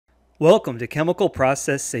Welcome to Chemical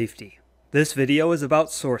Process Safety. This video is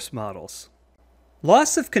about source models.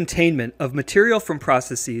 Loss of containment of material from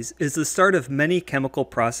processes is the start of many chemical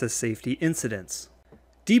process safety incidents.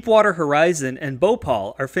 Deepwater Horizon and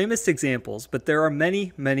Bhopal are famous examples, but there are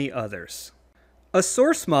many, many others. A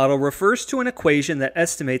source model refers to an equation that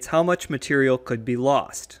estimates how much material could be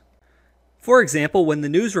lost. For example, when the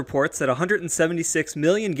news reports that 176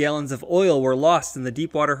 million gallons of oil were lost in the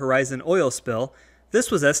Deepwater Horizon oil spill, this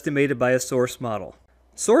was estimated by a source model.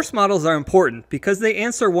 Source models are important because they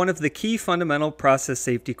answer one of the key fundamental process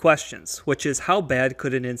safety questions, which is how bad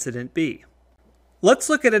could an incident be? Let's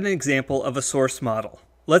look at an example of a source model.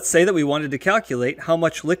 Let's say that we wanted to calculate how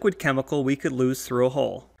much liquid chemical we could lose through a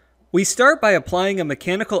hole. We start by applying a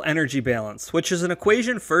mechanical energy balance, which is an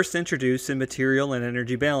equation first introduced in material and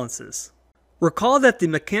energy balances. Recall that the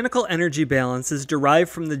mechanical energy balance is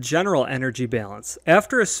derived from the general energy balance,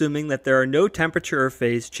 after assuming that there are no temperature or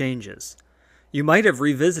phase changes. You might have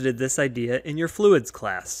revisited this idea in your fluids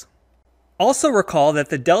class. Also recall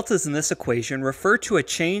that the deltas in this equation refer to a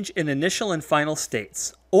change in initial and final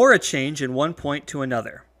states, or a change in one point to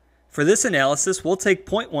another. For this analysis, we'll take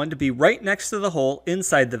point 1 to be right next to the hole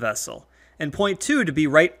inside the vessel, and point 2 to be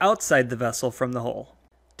right outside the vessel from the hole.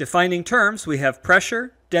 Defining terms, we have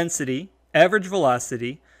pressure, density, average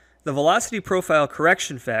velocity, the velocity profile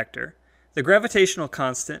correction factor, the gravitational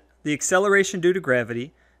constant, the acceleration due to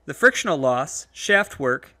gravity, the frictional loss, shaft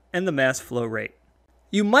work, and the mass flow rate.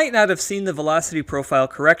 You might not have seen the velocity profile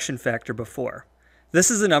correction factor before. This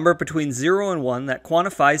is a number between 0 and 1 that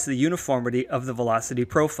quantifies the uniformity of the velocity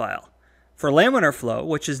profile. For laminar flow,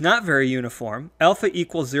 which is not very uniform, alpha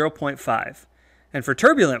equals 0.5. And for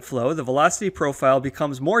turbulent flow, the velocity profile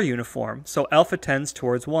becomes more uniform, so alpha tends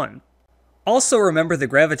towards 1. Also remember the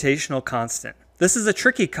gravitational constant. This is a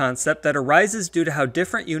tricky concept that arises due to how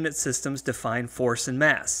different unit systems define force and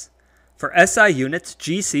mass. For SI units,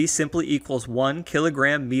 GC simply equals 1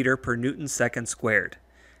 kilogram meter per Newton second squared.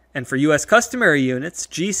 And for US customary units,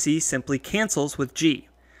 GC simply cancels with G.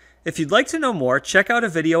 If you'd like to know more, check out a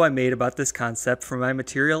video I made about this concept from my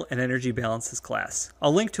material and energy balances class.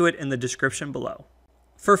 I'll link to it in the description below.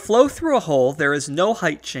 For flow through a hole, there is no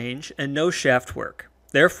height change and no shaft work.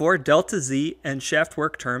 Therefore, delta Z and shaft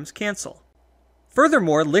work terms cancel.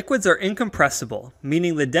 Furthermore, liquids are incompressible,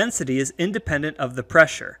 meaning the density is independent of the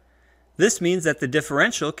pressure. This means that the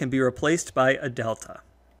differential can be replaced by a delta.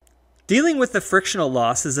 Dealing with the frictional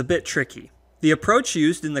loss is a bit tricky. The approach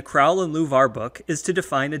used in the Crowell and Luvar book is to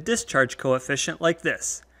define a discharge coefficient like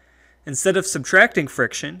this. Instead of subtracting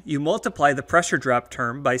friction, you multiply the pressure drop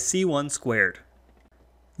term by C1 squared.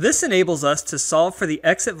 This enables us to solve for the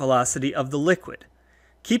exit velocity of the liquid.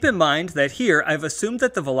 Keep in mind that here I've assumed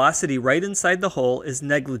that the velocity right inside the hole is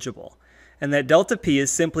negligible, and that delta P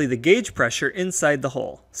is simply the gauge pressure inside the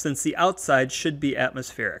hole, since the outside should be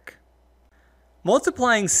atmospheric.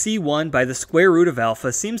 Multiplying C1 by the square root of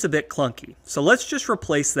alpha seems a bit clunky, so let's just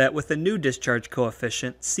replace that with a new discharge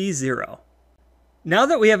coefficient, C0. Now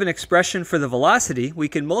that we have an expression for the velocity, we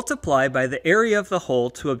can multiply by the area of the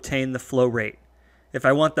hole to obtain the flow rate. If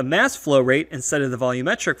I want the mass flow rate instead of the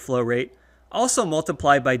volumetric flow rate, also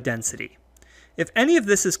multiply by density. If any of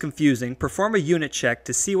this is confusing, perform a unit check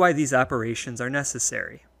to see why these operations are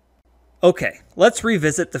necessary. Okay, let's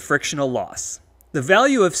revisit the frictional loss. The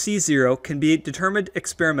value of C0 can be determined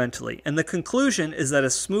experimentally, and the conclusion is that a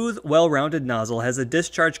smooth, well-rounded nozzle has a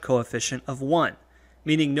discharge coefficient of 1,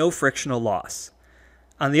 meaning no frictional loss.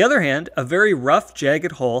 On the other hand, a very rough,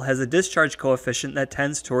 jagged hole has a discharge coefficient that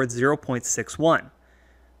tends towards 0.61.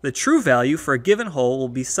 The true value for a given hole will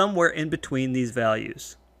be somewhere in between these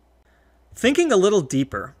values. Thinking a little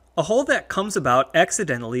deeper, a hole that comes about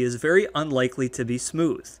accidentally is very unlikely to be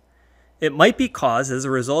smooth. It might be caused as a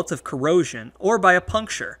result of corrosion or by a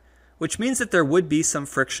puncture, which means that there would be some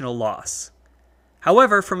frictional loss.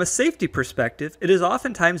 However, from a safety perspective, it is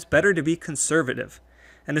oftentimes better to be conservative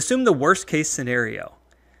and assume the worst case scenario.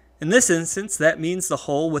 In this instance, that means the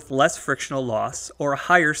hole with less frictional loss or a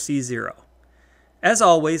higher C0. As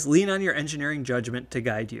always, lean on your engineering judgment to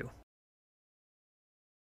guide you.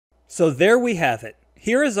 So there we have it.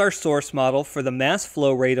 Here is our source model for the mass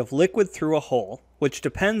flow rate of liquid through a hole, which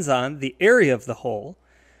depends on the area of the hole,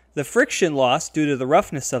 the friction loss due to the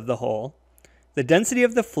roughness of the hole, the density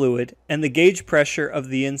of the fluid, and the gauge pressure of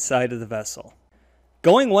the inside of the vessel.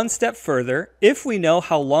 Going one step further, if we know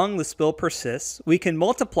how long the spill persists, we can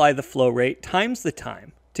multiply the flow rate times the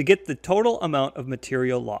time to get the total amount of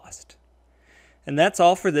material lost. And that's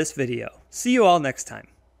all for this video. See you all next time.